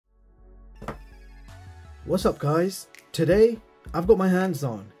What's up guys? Today I've got my hands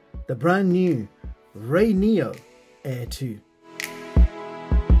on the brand new RayNeo Air 2.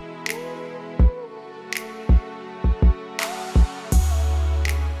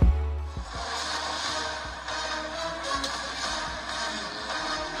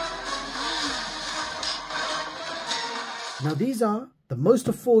 Now these are the most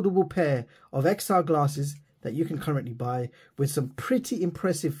affordable pair of XR glasses that you can currently buy, with some pretty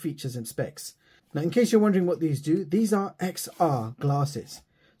impressive features and specs. Now in case you're wondering what these do, these are XR glasses.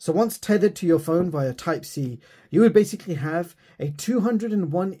 So once tethered to your phone via Type-C, you would basically have a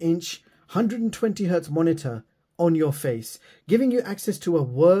 201-inch 120Hz monitor on your face, giving you access to a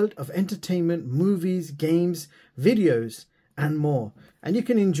world of entertainment, movies, games, videos and more. And you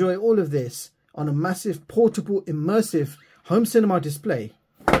can enjoy all of this on a massive portable immersive home cinema display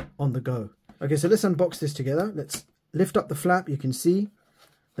on the go. Okay, so let's unbox this together. Let's lift up the flap. You can see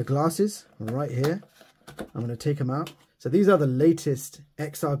the glasses right here. I'm going to take them out. So these are the latest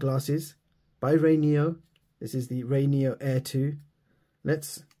XR glasses by RayNeo. This is the RayNeo Air 2.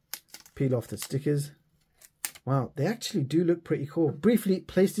 Let's peel off the stickers. Wow, they actually do look pretty cool. Briefly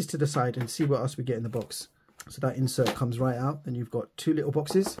place this to the side and see what else we get in the box. So that insert comes right out and you've got two little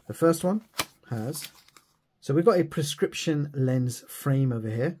boxes. The first one has, so we've got a prescription lens frame over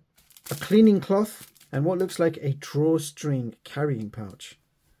here, a cleaning cloth, and what looks like a drawstring carrying pouch.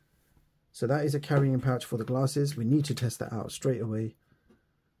 So that is a carrying pouch for the glasses. We need to test that out straight away.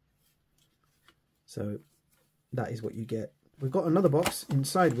 So that is what you get. We've got another box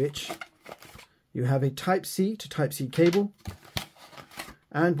inside which you have a Type-C to Type-C cable,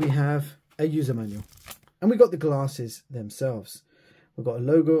 and we have a user manual. And we got the glasses themselves. We've got a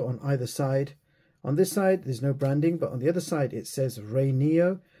logo on either side. On this side, there's no branding, but on the other side, it says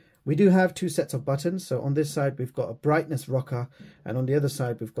RayNeo. We do have two sets of buttons. So on this side, we've got a brightness rocker, and on the other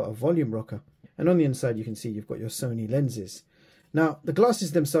side, we've got a volume rocker. And on the inside, you can see you've got your Sony lenses. Now, the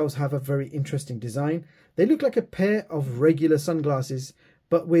glasses themselves have a very interesting design. They look like a pair of regular sunglasses,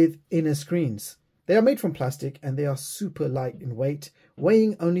 but with inner screens. They are made from plastic, and they are super light in weight,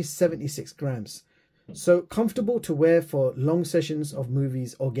 weighing only 76 grams. So comfortable to wear for long sessions of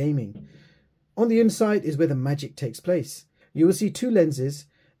movies or gaming. On the inside is where the magic takes place. You will see two lenses.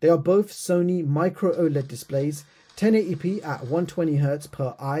 They are both Sony micro OLED displays, 1080p at 120Hz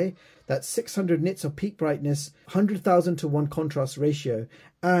per eye. That's 600 nits of peak brightness, 100,000 to 1 contrast ratio,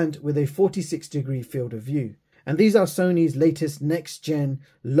 and with a 46-degree field of view. And these are Sony's latest next-gen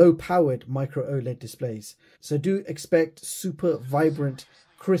low-powered micro OLED displays. So do expect super vibrant,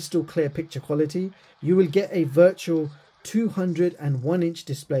 crystal clear picture quality. You will get a virtual 201-inch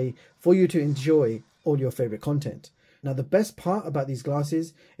display for you to enjoy all your favorite content. Now the best part about these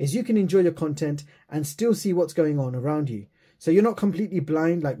glasses is you can enjoy your content and still see what's going on around you. So you're not completely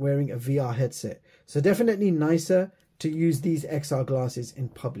blind like wearing a VR headset. So definitely nicer to use these XR glasses in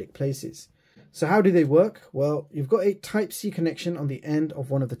public places. So how do they work? Well, you've got a Type-C connection on the end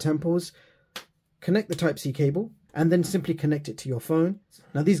of one of the temples. Connect the Type-C cable and then simply connect it to your phone.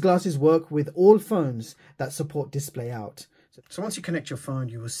 Now these glasses work with all phones that support display out. So once you connect your phone,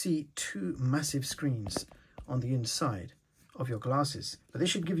 you will see two massive screens on the inside of your glasses. But this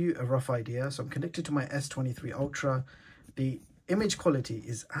should give you a rough idea. So I'm connected to my S23 Ultra. The image quality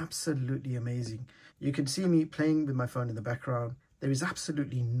is absolutely amazing. You can see me playing with my phone in the background. There is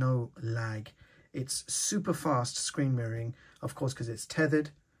absolutely no lag. It's super fast screen mirroring, of course, because it's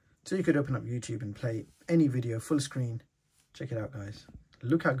tethered. So you could open up YouTube and play any video full screen. Check it out, guys.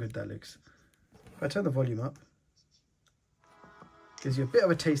 Look how good that looks. If I turn the volume up, gives you a bit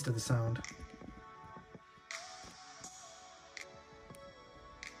of a taste of the sound.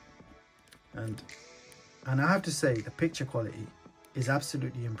 And I have to say, the picture quality is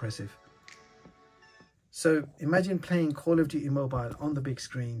absolutely impressive. So imagine playing Call of Duty Mobile on the big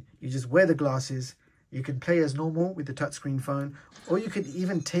screen. You just wear the glasses. You can play as normal with the touchscreen phone, or you could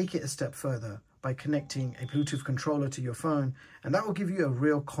even take it a step further by connecting a Bluetooth controller to your phone, and that will give you a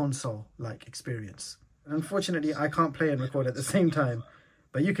real console-like experience. Unfortunately, I can't play and record at the same time,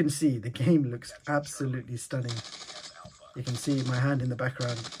 but you can see the game looks absolutely stunning. You can see my hand in the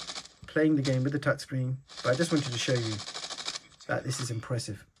background playing the game with the touchscreen, but I just wanted to show you that this is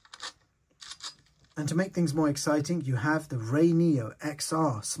impressive. And to make things more exciting, you have the RayNeo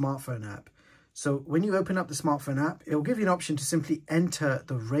XR smartphone app. So when you open up the smartphone app, it will give you an option to simply enter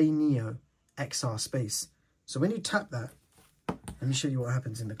the RayNeo XR space. So when you tap that, let me show you what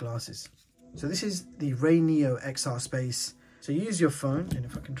happens in the glasses. So this is the RayNeo XR space. So you use your phone, and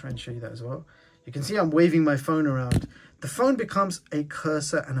if I can try and show you that as well, you can see I'm waving my phone around. The phone becomes a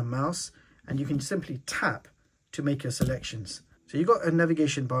cursor and a mouse, and you can simply tap to make your selections. So you've got a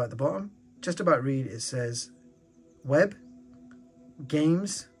navigation bar at the bottom, just about read. It says web,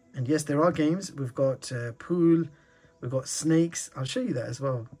 games, and yes, there are games. We've got pool, we've got snakes. I'll show you that as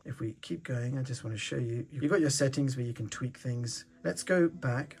well. If we keep going, I just want to show you. You've got your settings where you can tweak things. Let's go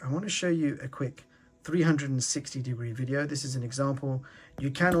back. I want to show you a quick 360-degree video. This is an example. You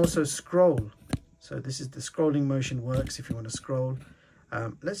can also scroll. So this is the scrolling motion works if you want to scroll.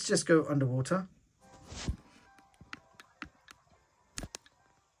 Let's just go underwater.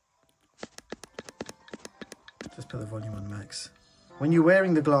 Just put the volume on max. When you're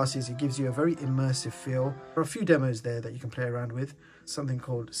wearing the glasses, it gives you a very immersive feel. There are a few demos there that you can play around with. Something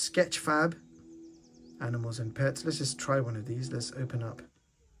called Sketchfab, animals and pets. Let's just try one of these. Let's open up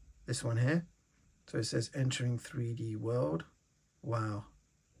this one here. So it says entering 3D world. Wow.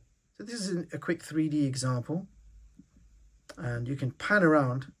 So this is a quick 3D example. And you can pan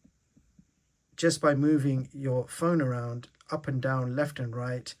around just by moving your phone around up and down, left and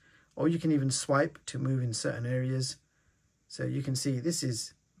right. Or you can even swipe to move in certain areas. So you can see this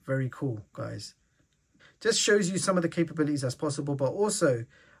is very cool, guys. Just shows you some of the capabilities that's possible, but also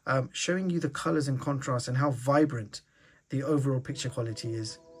showing you the colors and contrast and how vibrant the overall picture quality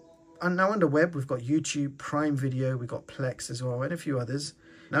is. And now under web, we've got YouTube, Prime Video, we've got Plex as well, and a few others.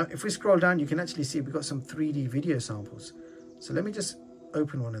 Now, if we scroll down, you can actually see we've got some 3D video samples. So let me just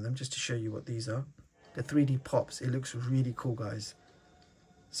open one of them just to show you what these are. The 3D pops. It looks really cool, guys.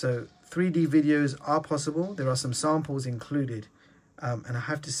 So 3D videos are possible. There are some samples included. And I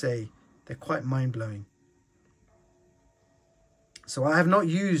have to say, they're quite mind-blowing. So I have not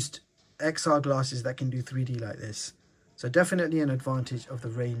used XR glasses that can do 3D like this. So definitely an advantage of the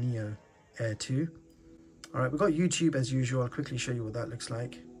RayNeo Air 2. All right, we've got YouTube as usual. I'll quickly show you what that looks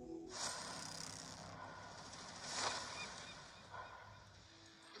like. You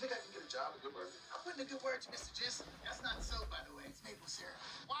think I can get a job at Good Word? I'm putting a good word to Mr. Jis. That's not soap, by the way. It's maple syrup.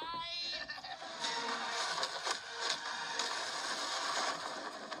 Why?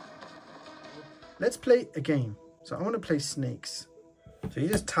 Let's play a game. So I want to play snakes. So you're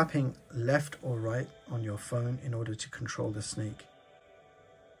just tapping left or right on your phone in order to control the snake.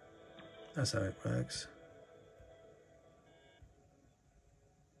 That's how it works.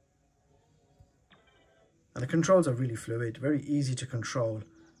 And the controls are really fluid, very easy to control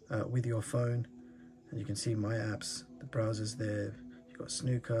with your phone. And you can see my apps, the browser's there. You've got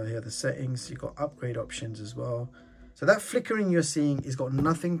snooker, here are the settings. You've got upgrade options as well. So that flickering you're seeing has got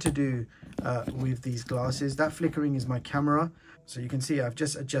nothing to do with these glasses. That flickering is my camera. So you can see I've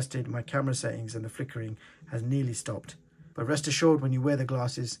just adjusted my camera settings and the flickering has nearly stopped. But rest assured, when you wear the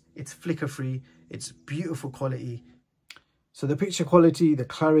glasses, it's flicker free, it's beautiful quality. So the picture quality, the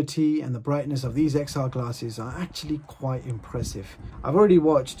clarity and the brightness of these XR glasses are actually quite impressive. I've already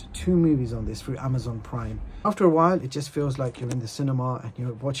watched 2 movies on this through Amazon Prime. After a while, it just feels like you're in the cinema and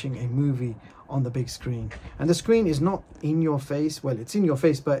you're watching a movie on the big screen. And the screen is not in your face. Well, it's in your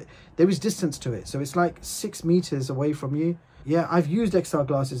face, but there is distance to it. So it's like 6 meters away from you. Yeah, I've used XR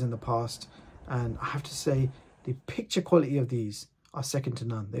glasses in the past, and I have to say the picture quality of these are second to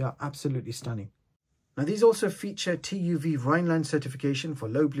none. They are absolutely stunning. Now, these also feature TUV Rheinland Certification for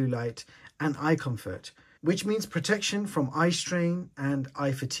low blue light and eye comfort, which means protection from eye strain and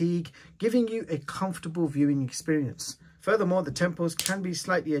eye fatigue, giving you a comfortable viewing experience. Furthermore, the temples can be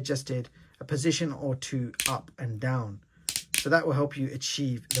slightly adjusted a position or 2 up and down. So that will help you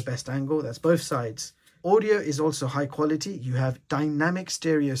achieve the best angle. That's both sides. Audio is also high quality. You have dynamic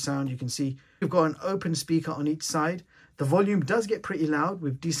stereo sound. You can see you've got an open speaker on each side. The volume does get pretty loud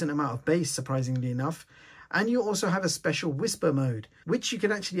with decent amount of bass, surprisingly enough. And you also have a special whisper mode, which you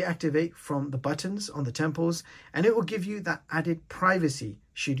can actually activate from the buttons on the temples, and it will give you that added privacy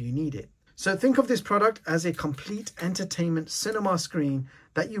should you need it. So think of this product as a complete entertainment cinema screen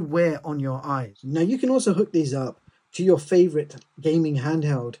that you wear on your eyes. Now you can also hook these up to your favorite gaming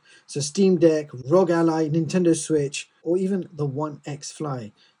handheld. So Steam Deck, ROG Ally, Nintendo Switch, or even the One X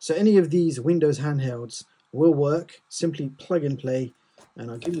Fly. So any of these Windows handhelds will work. Simply plug and play. And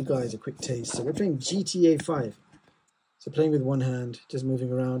I'll give you guys a quick taste. So we're playing GTA 5. So playing with one hand, just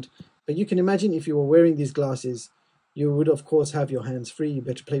moving around. But you can imagine if you were wearing these glasses, you would of course have your hands free. You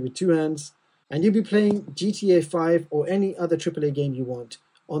better play with 2 hands. And you'll be playing GTA 5 or any other AAA game you want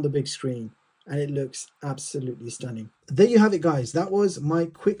on the big screen. And it looks absolutely stunning. There you have it, guys. That was my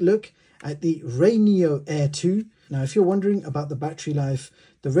quick look at the RayNeo Air 2. Now, if you're wondering about the battery life,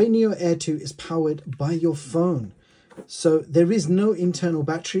 the RayNeo Air 2 is powered by your phone. So there is no internal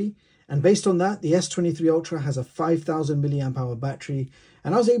battery. And based on that, the S23 Ultra has a 5000 milliamp hour battery.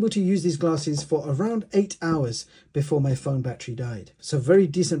 And I was able to use these glasses for around 8 hours before my phone battery died. So very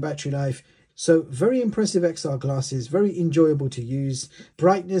decent battery life. So very impressive XR glasses, very enjoyable to use.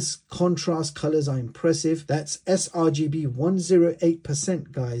 Brightness, contrast, colors are impressive. That's sRGB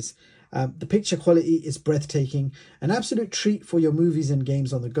 108%, guys. The picture quality is breathtaking, an absolute treat for your movies and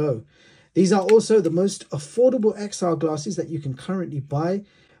games on the go. These are also the most affordable XR glasses that you can currently buy,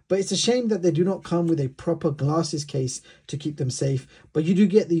 but it's a shame that they do not come with a proper glasses case to keep them safe, but you do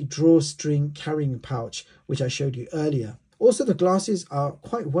get the drawstring carrying pouch, which I showed you earlier. Also, the glasses are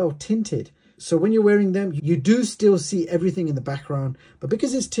quite well tinted, so when you're wearing them, you do still see everything in the background, but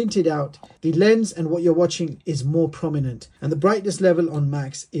because it's tinted out, the lens and what you're watching is more prominent, and the brightness level on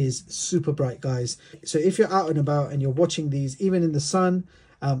max is super bright, guys. So if you're out and about and you're watching these, even in the sun,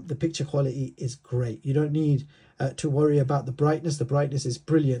 the picture quality is great. You don't need to worry about the brightness. The brightness is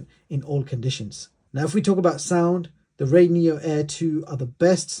brilliant in all conditions. Now, if we talk about sound, the RayNeo Air 2 are the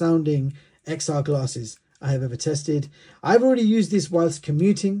best sounding XR glasses I have ever tested. I've already used this whilst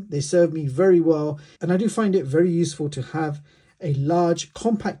commuting. They serve me very well, and I do find it very useful to have a large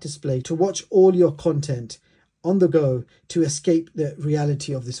compact display to watch all your content on the go, to escape the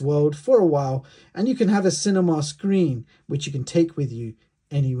reality of this world for a while, and you can have a cinema screen which you can take with you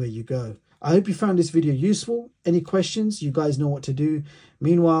anywhere you go. I hope you found this video useful. Any questions, you guys know what to do.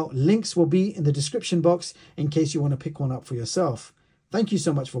 Meanwhile, links will be in the description box in case you want to pick one up for yourself. Thank you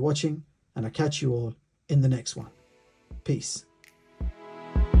so much for watching, and I'll catch you all in the next one. Peace.